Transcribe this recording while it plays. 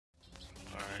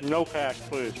No cash,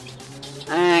 please.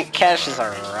 Cash is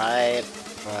alright,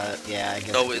 but yeah, I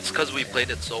guess. No, it's because we played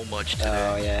it so much today.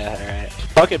 Oh yeah, alright.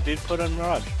 Fuck it, dude, put on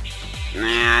Mirage.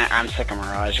 Nah, I'm sick of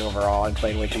Mirage overall. I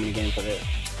played way too many games of it.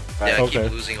 Yeah, I Okay.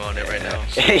 keep losing on it right now.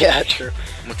 So Yeah, true.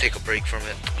 I'm gonna take a break from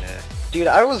it. Yeah. Dude,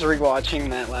 I was rewatching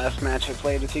that last match I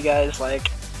played with you guys,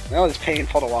 like, that was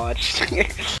painful to watch.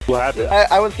 What happened?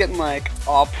 I was getting, like,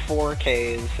 op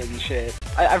 4Ks and shit.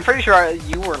 I'm pretty sure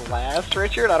you were last,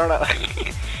 Richard? I don't know.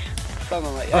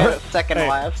 Something like second Hey.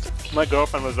 last. My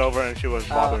girlfriend was over and she was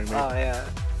bothering me. Oh,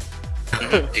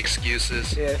 yeah.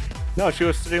 Excuses. Yeah. No, she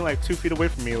was sitting like 2 feet away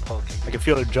from me. I could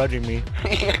feel her judging me.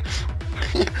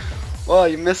 Well,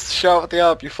 you missed the shot with the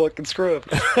op, you fucking scrub.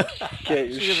 Get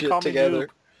your She just shit called me together.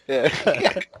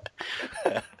 Yeah.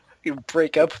 You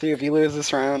break up with you if you lose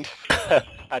this round.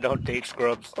 I don't date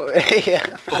scrubs. Yeah.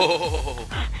 Oh,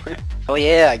 Oh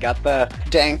yeah, I got the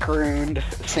Dankrude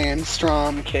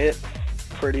Sandstrom kit.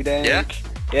 Pretty dank.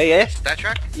 Yeah? Yeah. that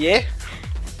track? Yeah.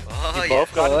 Oh, You yeah.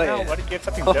 both got Oh, it now? yeah. Why do you get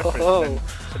something different? So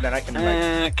then I can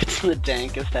like... It's the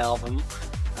dankest album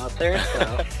out there,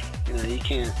 so you know you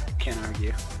can't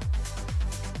argue.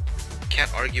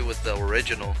 Can't argue with the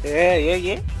original.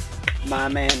 Yeah. My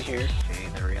man here, hey,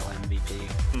 the real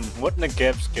MVP. What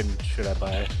Nagib skin should I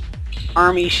buy?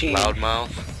 Army Sheen.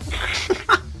 Loudmouth.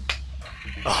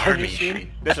 Army Sheen?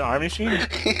 There's an Army Sheen?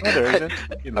 No, there isn't.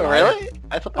 You Oh, liar. really?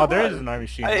 I thought Oh, there is an Army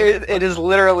Sheen. It is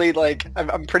literally like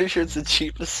I'm pretty sure it's the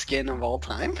cheapest skin of all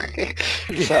time.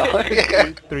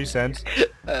 So 3 cents.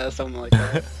 something like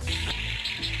that.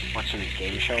 Watching a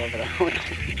game show over there.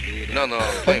 No,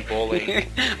 I'm playing bowling.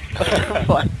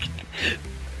 Fuck.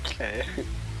 Okay.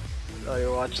 Oh,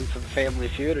 you're watching some Family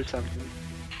Feud or something.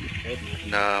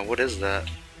 Nah, what is that?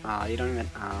 You don't even.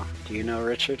 Do you know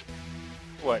Richard?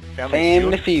 What?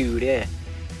 Family Feud, yeah.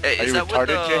 Hey, Are is you that retarded, with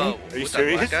the, Jenny? Are you with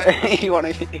that black serious? guy? You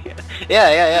wanna?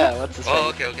 Yeah. What's his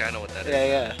Oh, name? okay, I know what that is.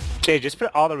 Yeah. Jay, just put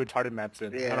all the retarded maps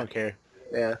in. Yeah. I don't care.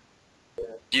 Yeah.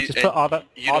 Just put all the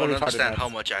You all don't the retarded understand maps. how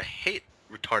much I hate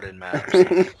retarded maps.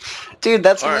 Dude,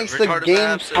 that's what Alright, makes the retarded game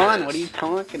maps it fun. is. What are you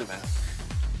talking about?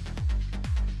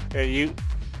 Yeah, you.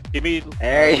 Give me.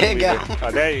 There you go.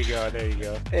 Oh, there you go.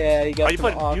 Yeah, you Oh, got you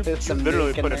some put. office, You some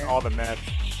literally nuke in put in there. all the maps.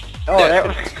 Oh,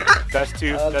 there. That's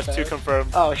two. Oh, That's two okay.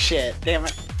 confirmed. Oh shit! Damn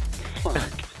it. Fuck.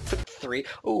 3.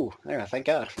 Ooh, there. Thank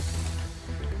God.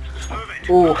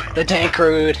 Ooh, the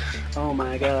Dankrude. Oh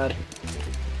my God.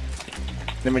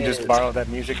 Let me It just is. borrow that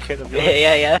music kit of yours.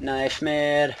 Yeah. Knife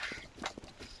mid.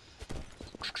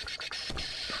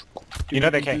 You know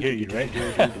they can't hear you, right?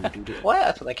 What?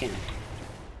 I thought they can.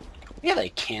 Yeah, they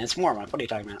can. It's Mormon. What are you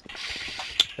talking about?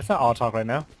 It's not all talk right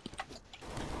now.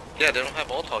 Yeah, they don't have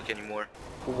all talk anymore.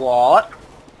 What?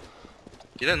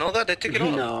 You didn't know that? They took it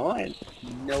off. No, I had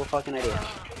no fucking idea.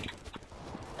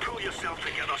 Pull yourself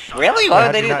together, son. Really? How Why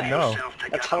would did they you do not that? know? Yourself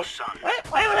That's together, how. son. What?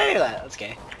 Why would I do that? That's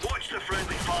gay. Watch the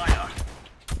friendly fire.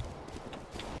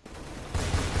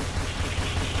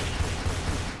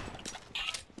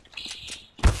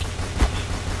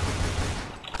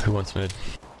 Who wants mid?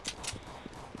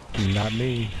 Not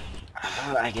me.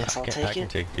 I guess I'll I take can it.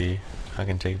 take B. I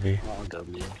can take B. I'll go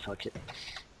mid. Fuck it.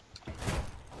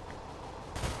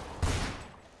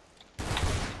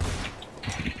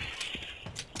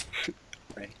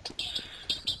 Right.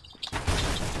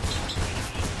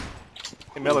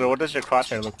 Hey Miller, what does your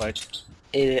crosshair look like?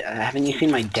 Haven't you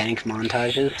seen my dank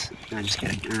montages? No, I'm just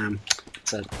kidding.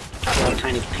 It's a little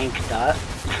tiny pink dot.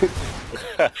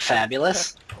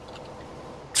 Fabulous.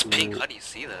 It's pink. How do you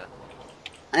see that?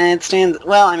 And it stands.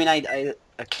 Well, I mean, I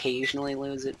occasionally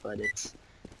lose it, but it's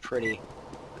pretty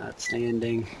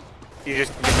outstanding. You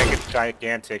just you make it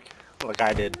gigantic, like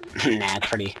I did. Nah, it's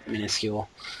pretty minuscule.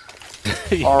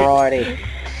 Alrighty.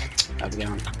 How's it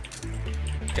going?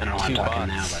 I don't know why I'm talking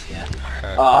now, but yeah.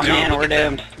 Oh Dude, man, look we're at that.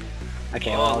 doomed.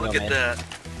 Okay, well, Oh, I'll look go at mid. that.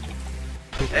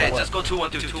 Hey, just go 2-1-2,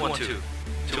 2-1-2.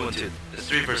 2-1-2. It's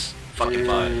 3 versus fucking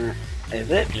 5. Is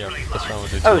it? Yeah, that's why we'll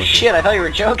do Oh 2-1-2. shit, I thought you were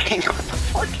joking. What the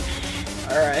fuck?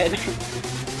 Alright.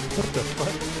 What the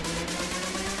fuck?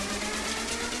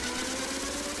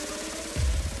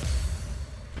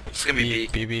 It's gonna be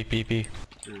B. B.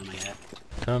 Oh my god.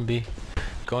 Come on, B.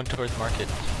 Going towards market.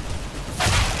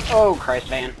 Oh, Christ,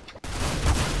 man.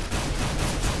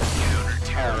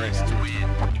 Oh, there you go.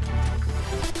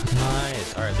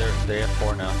 Nice. Alright, they have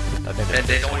 4 now. I think And they're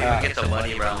they don't even get the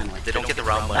money round. They don't get the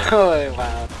round money. Oh,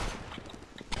 wow.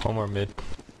 one more mid.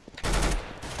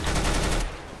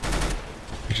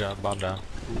 Good job, bomb down.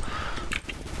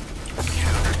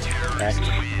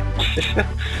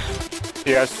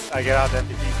 Yes, I get out that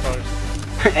MVP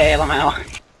first. Hey,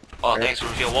 lmao. Oh, thanks,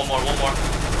 Rufio. One more. One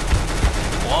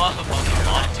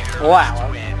fucking one. Wow,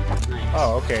 okay. Nice.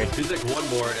 Oh, okay. He's like one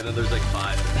more, and then there's like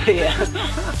 5. Yeah.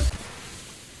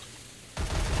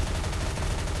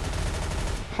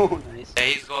 Oh, nice.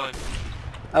 Hey, he's going.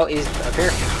 Oh, he's up here.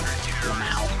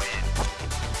 Lmao.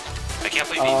 I can't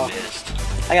believe he missed.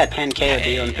 I got 10k with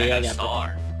Hey, UMP. I I got a got.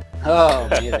 star. Oh,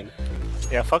 amazing.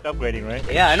 Yeah, fuck upgrading, right?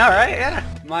 Yeah, I know, right? Yeah,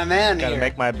 my man Gotta here.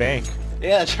 make my bank.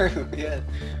 Yeah, true. Yeah.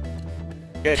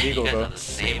 Good You eagle guys though. have the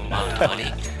same amount of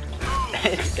money.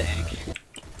 Dang.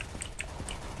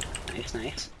 Nice,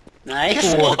 nice.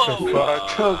 Nice. What the Whoa.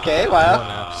 fuck? Okay, wow.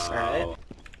 Wow. Alright.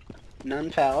 None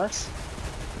palace.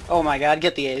 Oh my god,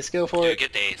 get the ace. Go for Dude, it.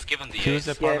 get the ace. Give him the Who's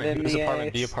the ace. apartment? him Who's the the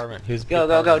apartment? The ace. apartment. Who's Go,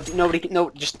 the go, go. apartment? Nobody, no,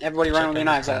 just everybody run with your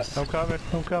knives out. I'm coming.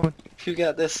 I'm coming. You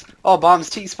got this. Oh, bombs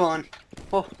T-spawn.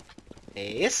 Oh.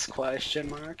 Ace? Question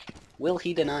mark. Will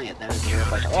he deny it? That is the real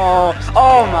question. Oh,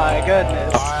 oh my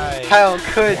goodness. Why? How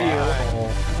could you? Oh.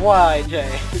 Why,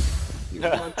 Jay? You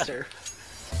monster.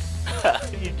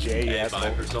 You Jay, Hey, yes.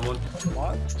 5 for someone.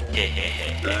 Monster.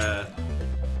 Yeah.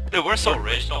 Dude, we're so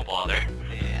rich, don't bother.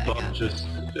 Yeah, I But got just,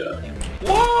 yeah.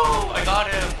 Whoa! I got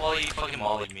him while he fucking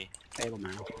mollied me. table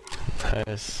now.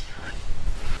 Nice.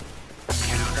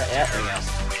 Yeah, there we go.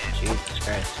 Jesus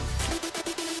Christ.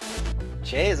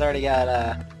 Jay's already got,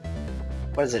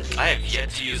 what is it? I have yet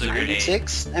to use a grenade.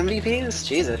 96 MVPs?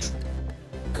 Jesus.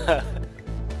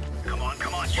 Come on,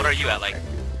 What are you at, like?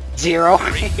 0.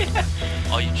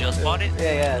 Oh, you just bought it?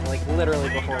 Yeah, like literally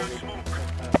before we...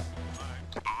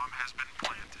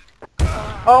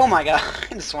 Oh my god,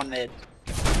 this one mid.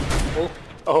 Oh,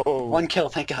 Oh. 1 kill,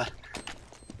 thank god.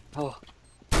 Oh.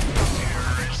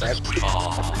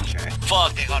 Oh.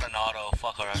 Fuck, they got an auto.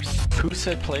 Fuck our ass. Who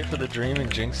said play for the dream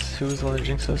and Jinx? Who was the one that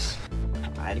Jinx us?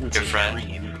 I didn't Your see friend.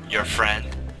 Dream. Your friend.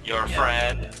 Your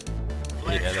friend.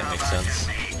 Yeah, that makes sense.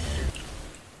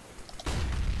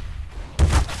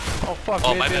 Oh fuck. Oh,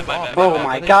 mid, my mid. bad, my bad. Oh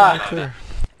my god. Clear.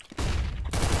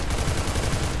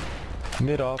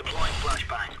 Mid off. deploying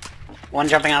flashbang. 1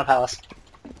 jumping out of palace.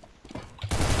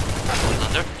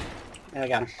 One's under. Yeah, I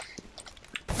got him.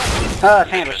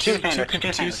 Sandwich, 2 sandwich, 2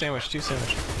 Two sandwich.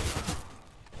 sandwich.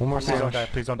 One more Please don't sandwich. die.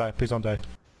 Please don't die. Please don't die.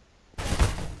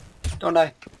 Don't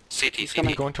die. CT, coming.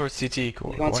 CT. Going towards CT.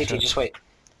 Go on Watch CT, out. just wait.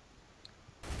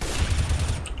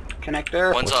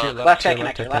 Connector. One's What's up. your left? Last guy to your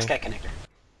left, connector, I last guy think. connector.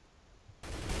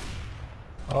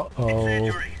 Uh-oh.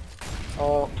 Incendiary.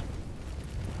 Oh,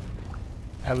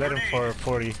 I let him for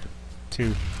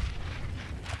 42.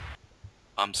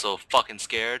 I'm so fucking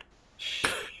scared.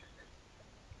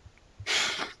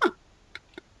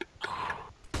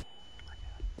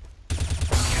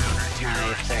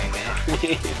 nice, there you go.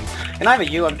 And I have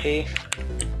a UMP.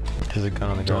 There's a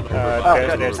gun on the ground. Oh, Okay,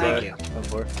 good, there's thank the- you.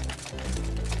 M4.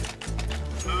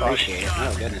 Appreciate it.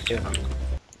 Oh goodness, 2 of them.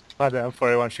 God, the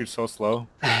M4A1 shoots so slow,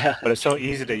 but it's so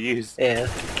easy to use. Yeah.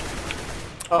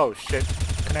 Oh shit.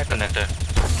 Connector. Connector.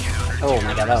 Oh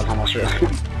my god, that was almost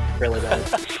really bad.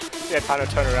 Yeah, time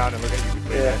to turn around and look at you.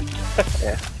 Yeah.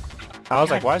 Yeah. I was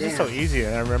like, why is this so Damn. easy?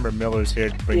 And I remember Miller's here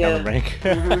to bring down the Yeah. rank.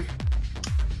 Mhm.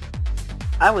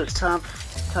 I was top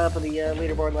of the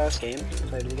leaderboard last game.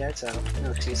 Played with you guys, so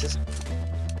no excuses.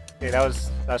 Yeah, that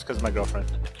was because of my girlfriend.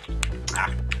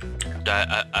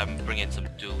 I'm bringing some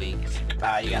dualies.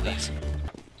 Ah, you got Dualies.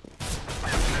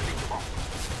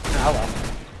 Oh well.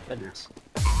 Goodness.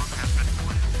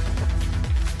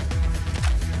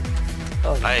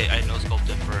 Oh, I no scoped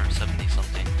it for 70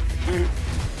 something.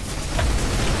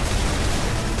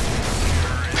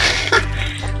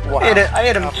 Wow. I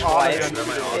hit him Oh, twice.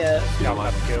 yeah. Yeah. Yeah,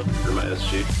 I'm kill. For my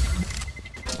SG.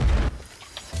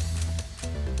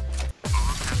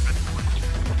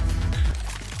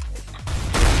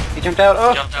 He jumped out.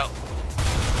 Oh, Jumped out.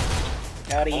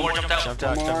 got him. One more jumped out. Jumped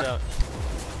out, One more. jumped out.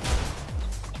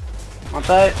 On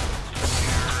site.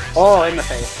 Oh, in the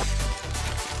face.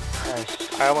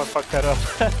 Nice. I almost fucked that up.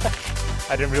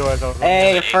 I didn't realize I was.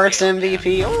 Hey, first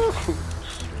MVP. Ooh.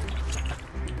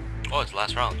 Oh, it's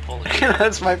last round. Holy shit.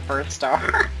 That's my first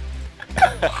star.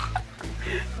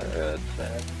 That's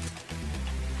sad.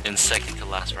 In second to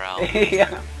last round.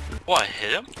 Yeah. What, I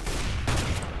hit him?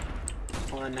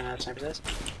 One sniper this.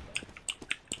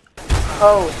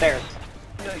 Oh, stairs.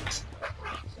 Yikes.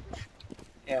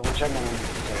 Yeah, one check on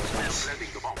stairs. Nice.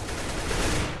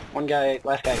 One guy,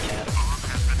 last guy cat.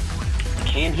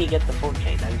 Can he get the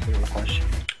 4K? That is the real question.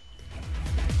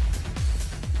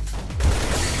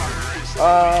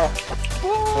 Oh,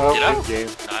 Did I? good game.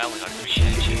 No, I only got 3.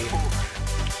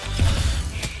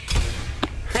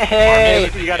 Hey!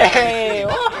 You got it. Hey!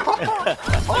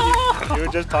 You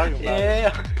were just talking about it.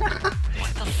 Yeah.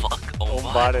 What the fuck? Oh Oh,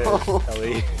 my. bought it,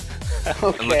 Ellie. And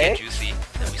look Okay. at Juicy.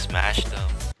 Then we smashed them.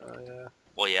 Oh, yeah.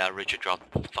 Well, yeah, Richard dropped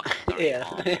fucking 30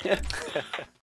 bombs. Yeah.